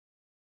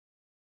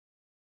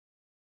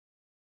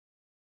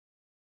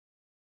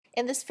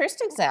In this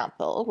first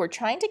example, we're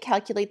trying to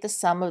calculate the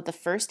sum of the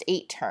first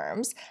 8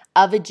 terms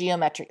of a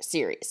geometric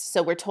series.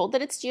 So we're told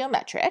that it's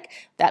geometric.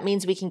 That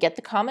means we can get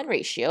the common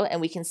ratio,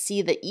 and we can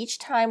see that each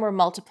time we're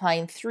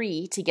multiplying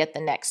 3 to get the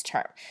next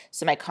term.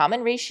 So my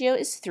common ratio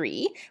is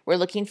 3. We're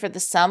looking for the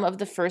sum of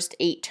the first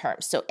 8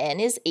 terms. So n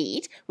is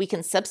 8. We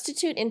can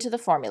substitute into the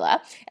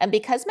formula, and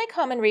because my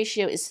common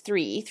ratio is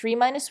 3, 3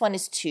 minus 1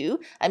 is 2,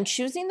 I'm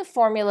choosing the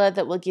formula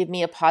that will give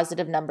me a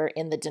positive number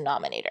in the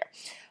denominator.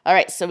 All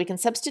right, so we can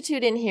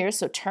substitute in here.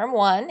 So term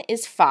 1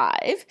 is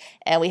 5,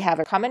 and we have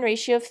a common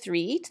ratio of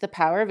 3 to the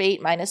power of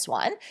 8 minus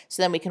 1.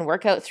 So then we can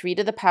work out 3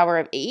 to the power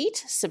of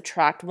 8,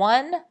 subtract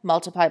 1,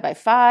 multiply by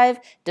 5,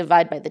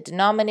 divide by the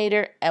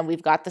denominator, and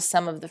we've got the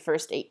sum of the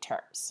first 8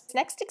 terms.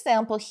 Next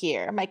example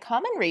here, my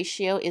common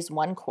ratio is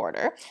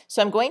 1/4.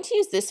 So I'm going to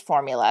use this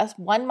formula.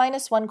 1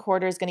 minus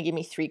 1/4 is going to give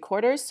me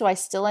 3/4, so I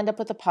still end up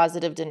with a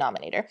positive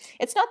denominator.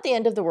 It's not the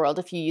end of the world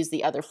if you use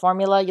the other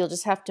formula. You'll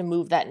just have to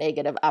move that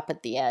negative up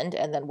at the end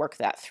and then work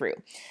that through.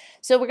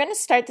 So we're going to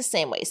start the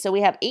same way. So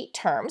we have 8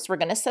 terms. We're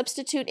going to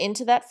substitute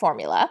into that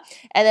formula.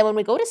 And then when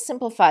we go to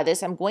simplify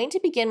this, I'm going to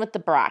begin with the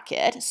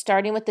bracket,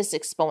 starting with this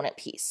exponent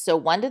piece. So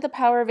 1 to the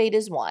power of 8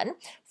 is 1.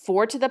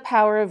 4 to the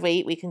power of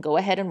 8, we can go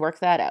ahead and work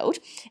that out.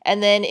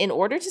 And then in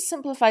order to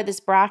simplify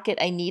this bracket,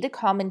 I need a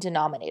common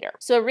denominator.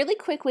 So a really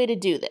quick way to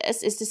do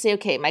this is to say,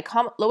 okay, my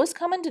lowest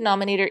common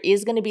denominator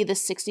is going to be the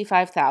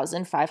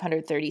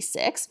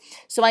 65,536.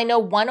 So I know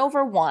 1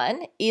 over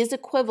 1 is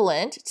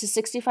equivalent to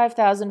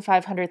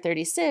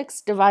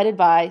 65,536 divided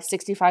by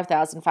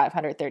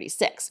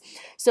 65,536.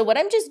 So what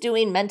I'm just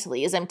doing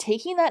mentally is I'm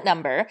taking that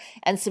number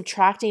and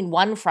subtracting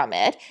 1 from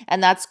it,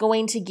 and that's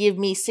going to give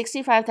me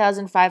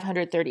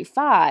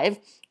 65,535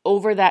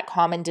 over that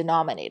common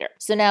denominator.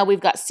 So now we've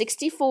got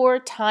 64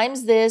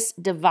 times this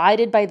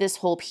divided by this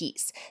whole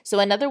piece. So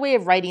another way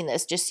of writing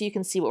this, just so you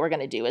can see what we're going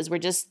to do, is we're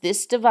just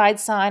this divide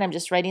sign, I'm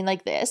just writing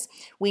like this.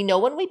 We know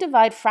when we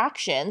divide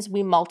fractions,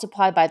 we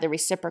multiply by the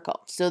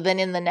reciprocal. So then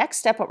in the next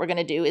step, what we're going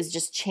to do is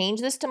just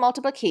change this to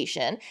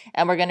multiplication,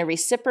 and we're going to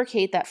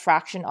reciprocate that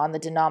fraction on the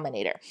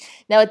denominator.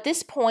 Now at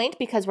this point,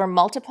 because we're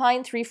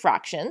multiplying 3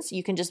 fractions,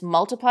 you can just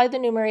multiply the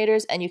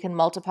numerators and you can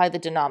multiply the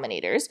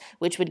denominators,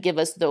 which would give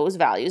us those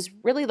values,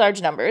 really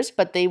large numbers,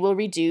 but they will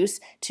reduce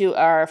to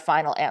our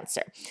final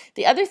answer.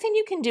 The other thing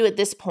you can do at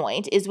this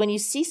point is when you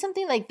see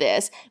something like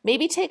this,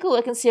 maybe take a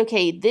look and see,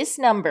 okay, this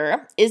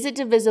number, is it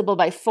divisible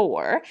by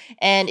 4?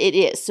 And it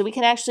is. So we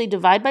can actually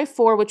divide by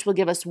 4, which will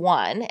give us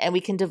 1, and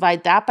we can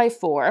divide that by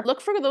 4.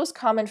 Look for those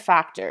common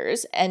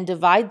factors and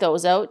divide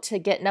those out to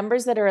get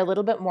numbers that are a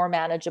little bit more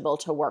manageable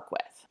to work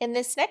with. In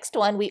this next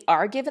one, we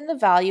are given the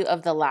value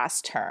of the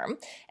last term,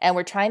 and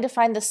we're trying to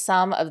find the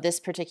sum of this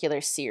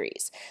particular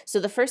series. So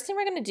the first thing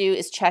we're going to do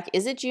is check,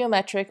 is it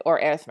geometric or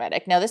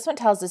arithmetic? Now this one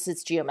tells us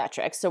it's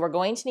geometric, so we're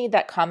going to need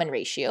that common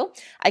ratio.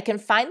 I can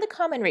find the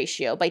common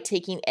ratio by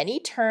taking any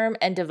term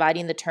and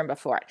dividing the term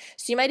before it.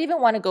 So you might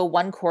even want to go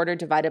 1/4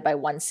 divided by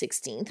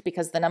 1/16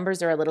 because the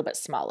numbers are a little bit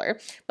smaller.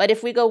 But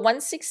if we go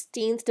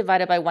 1/16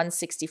 divided by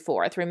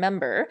 1/64,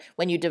 remember,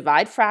 when you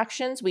divide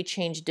fractions, we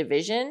change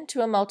division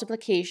to a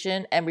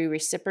multiplication and we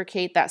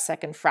reciprocate that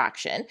second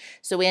fraction.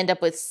 So we end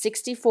up with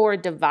 64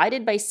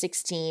 divided by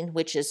 16,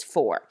 which is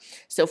 4.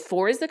 So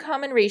 4 is the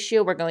common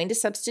ratio we're going to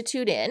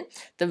substitute in.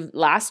 The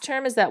last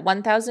term is that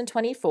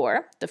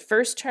 1,024. The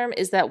first term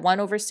is that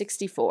 1 over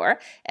 64.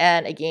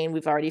 And again,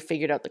 we've already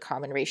figured out the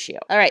common ratio.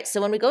 All right,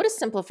 so when we go to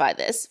simplify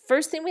this,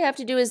 first thing we have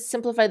to do is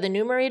simplify the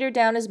numerator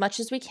down as much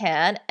as we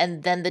can,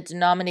 and then the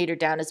denominator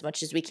down as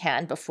much as we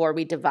can before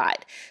we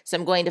divide. So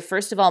I'm going to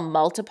first of all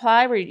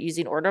multiply. We're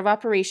using order of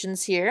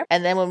operations here.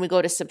 And then when we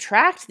go to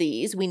subtract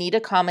these, we need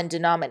a common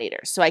denominator.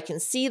 So I can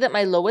see that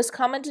my lowest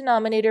common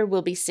denominator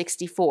will be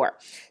 64.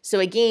 So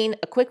again,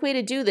 a quick way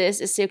to do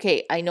this is say,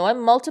 okay, I know I'm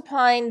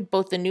multiplying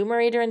both the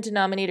numerator and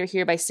denominator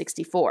here by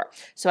 64.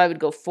 So I would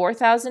go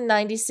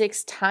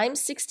 4,096 times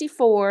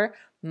 64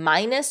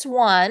 minus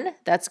 1,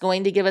 that's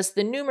going to give us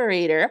the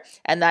numerator,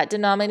 and that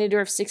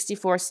denominator of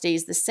 64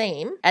 stays the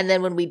same. And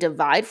then when we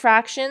divide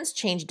fractions,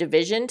 change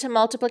division to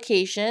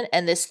multiplication,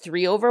 and this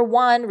 3 over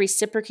 1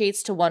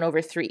 reciprocates to 1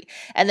 over 3.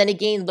 And then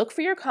again, look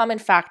for your common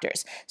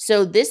factors.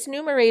 So this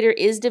numerator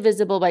is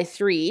divisible by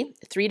 3.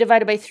 3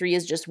 divided by 3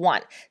 is just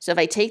 1. So if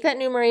I take that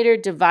numerator,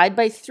 divide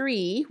by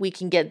 3, we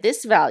can get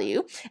this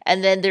value,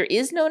 and then there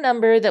is no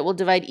number that will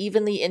divide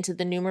evenly into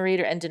the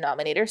numerator and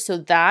denominator, so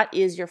that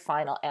is your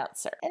final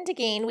answer. And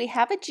again, we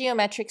have a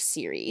geometric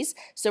series,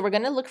 so we're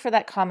going to look for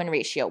that common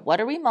ratio.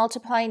 What are we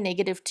multiplying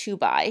 -2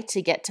 by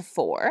to get to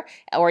 4?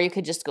 Or you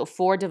could just go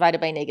 4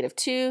 divided by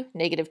 -2,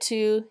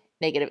 -2,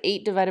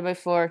 -8 divided by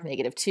 4,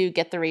 -2,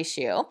 get the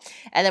ratio.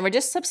 And then we're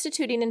just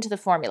substituting into the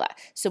formula.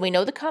 So we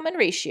know the common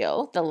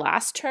ratio. The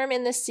last term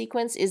in this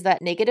sequence is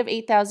that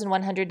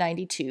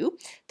 -8,192.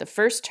 The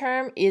first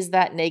term is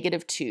that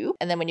 -2.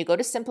 And then when you go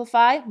to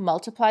simplify,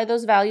 multiply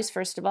those values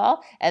first of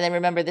all. And then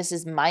remember, this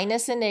is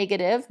minus a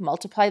negative.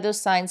 Multiply those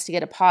signs to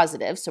get a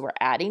positive. So we're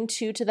adding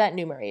 2 to that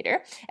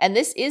numerator. And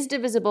this is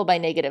divisible by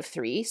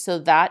 -3. So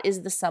that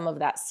is the sum of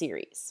that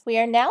series. We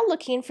are now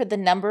looking for the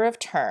number of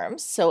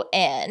terms, so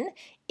n,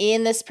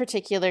 in this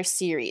particular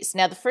series.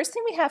 Now, the first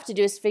thing we have to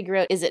do is figure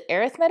out, is it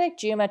arithmetic,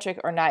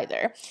 geometric, or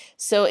neither?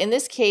 So in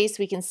this case,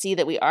 we can see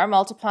that we are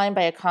multiplying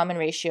by a common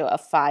ratio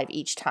of 5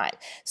 each time.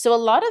 So a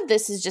lot of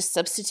this is just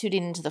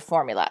substituting into the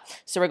formula.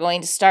 So we're going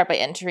to start by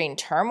entering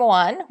term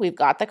 1. We've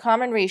got the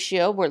common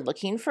ratio. We're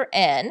looking for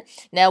n.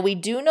 Now, we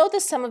do know the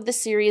sum of the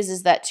series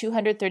is that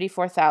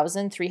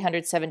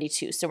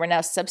 234,372. So we're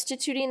now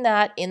substituting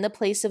that in the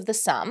place of the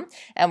sum,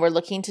 and we're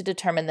looking to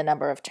determine the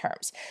number of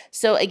terms.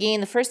 So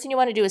again, the first thing you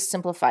want to do is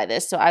simplify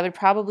this. So I would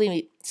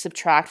probably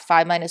subtract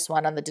 5 minus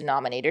 1 on the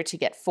denominator to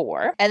get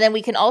 4. And then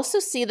we can also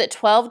see that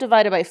 12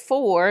 divided by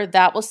 4,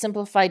 that will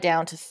simplify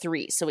down to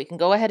 3. So we can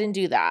go ahead and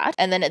do that.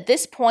 And then at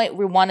this point,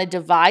 we want to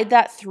divide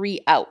that 3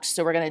 out.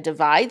 So we're going to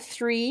divide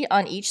 3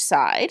 on each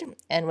side.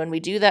 And when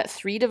we do that,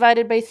 3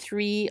 divided by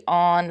 3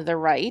 on the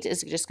right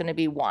is just going to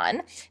be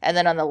 1. And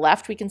then on the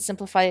left, we can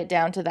simplify it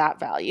down to that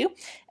value.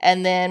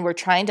 And then we're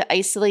trying to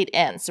isolate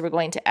n. So we're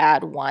going to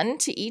add 1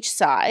 to each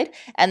side,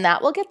 and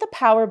that will get the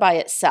power by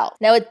itself.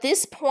 Now at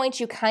this point,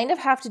 you kind of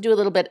have to do a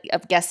little bit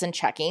of guess and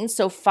checking.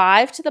 So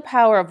 5 to the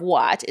power of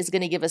what is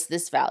going to give us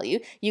this value?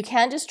 You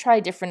can just try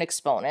different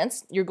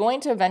exponents. You're going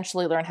to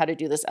eventually learn how to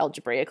do this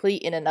algebraically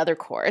in another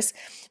course,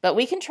 but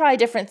we can try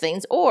different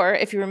things. Or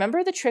if you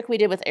remember the trick we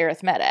did with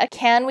arithmetic,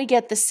 can we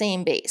get the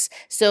same base?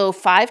 So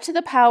 5 to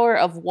the power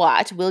of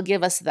what will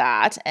give us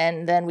that,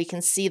 and then we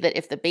can see that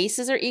if the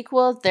bases are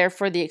equal,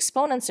 therefore the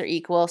exponents are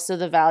equal, so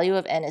the value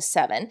of n is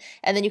 7.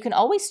 And then you can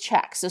always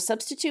check. So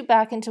substitute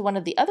back into one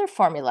of the other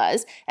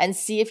formulas and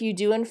see if you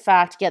do in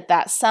fact get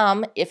that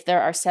sum if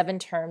there are 7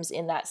 terms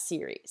in that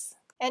series.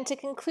 And to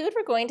conclude,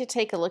 we're going to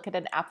take a look at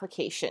an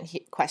application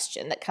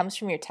question that comes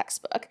from your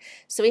textbook.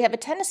 So we have a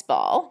tennis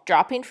ball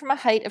dropping from a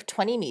height of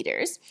 20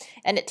 meters,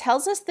 and it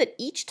tells us that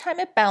each time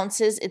it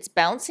bounces, it's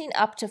bouncing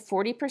up to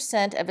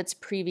 40% of its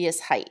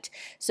previous height.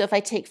 So if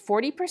I take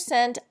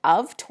 40%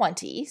 of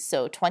 20,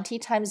 so 20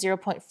 times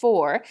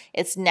 0.4,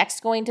 it's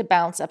next going to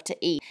bounce up to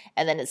 8,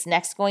 and then it's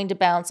next going to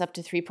bounce up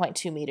to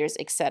 3.2 meters,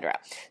 etc.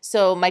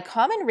 So my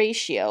common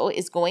ratio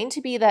is going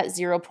to be that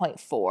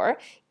 0.4.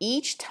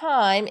 Each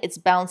time it's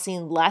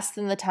bouncing less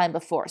than the time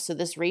before. So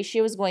this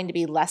ratio is going to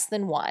be less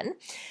than 1.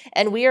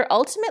 And we are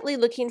ultimately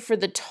looking for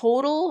the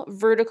total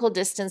vertical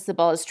distance the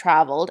ball has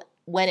traveled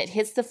when it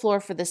hits the floor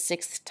for the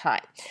 6th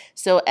time.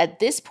 So at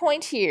this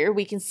point here,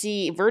 we can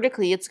see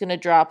vertically it's going to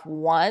drop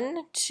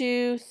 1,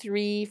 2,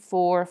 3,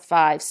 4,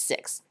 5,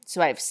 6.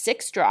 So I have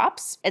 6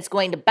 drops. It's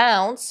going to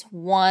bounce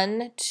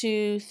 1,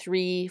 2,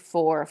 3,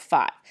 4,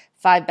 5.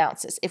 5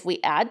 bounces. If we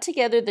add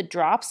together the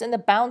drops and the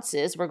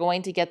bounces, we're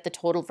going to get the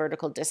total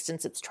vertical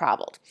distance it's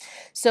traveled.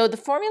 So the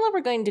formula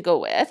we're going to go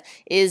with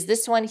is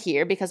this one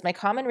here, because my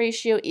common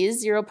ratio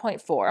is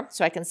 0.4,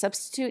 so I can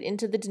substitute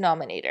into the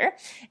denominator.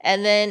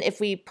 And then if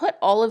we put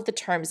all of the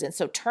terms in,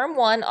 so term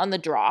 1 on the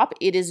drop,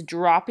 it is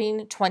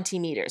dropping 20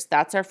 meters.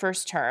 That's our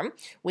first term.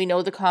 We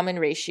know the common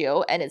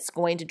ratio, and it's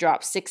going to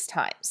drop 6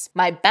 times.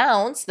 My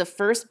bounce, the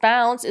first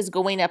bounce, is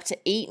going up to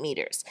 8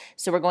 meters.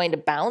 So we're going to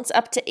bounce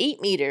up to 8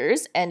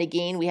 meters, and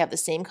again, we have the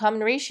same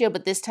common ratio,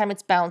 but this time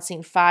it's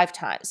bouncing 5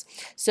 times.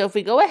 So if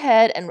we go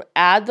ahead and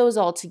add those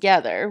all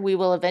together, we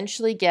will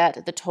eventually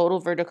get the total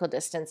vertical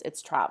distance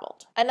it's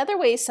traveled. Another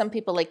way some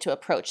people like to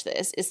approach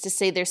this is to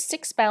say there's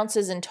 6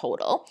 bounces in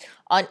total.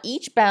 On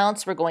each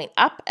bounce, we're going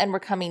up and we're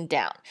coming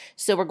down.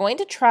 So we're going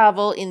to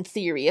travel, in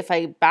theory, if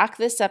I back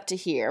this up to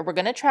here, we're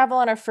going to travel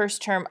on our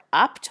first term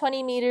up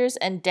 20 meters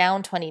and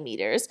down 20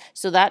 meters.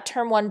 So that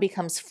term 1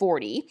 becomes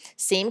 40.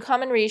 Same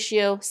common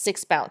ratio,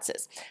 6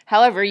 bounces.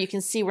 However, you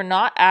can see we're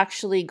not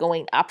actually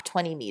going up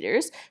 20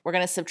 meters. We're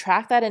going to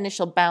subtract that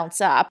initial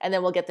bounce up, and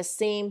then we'll get the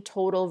same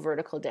total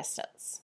vertical distance.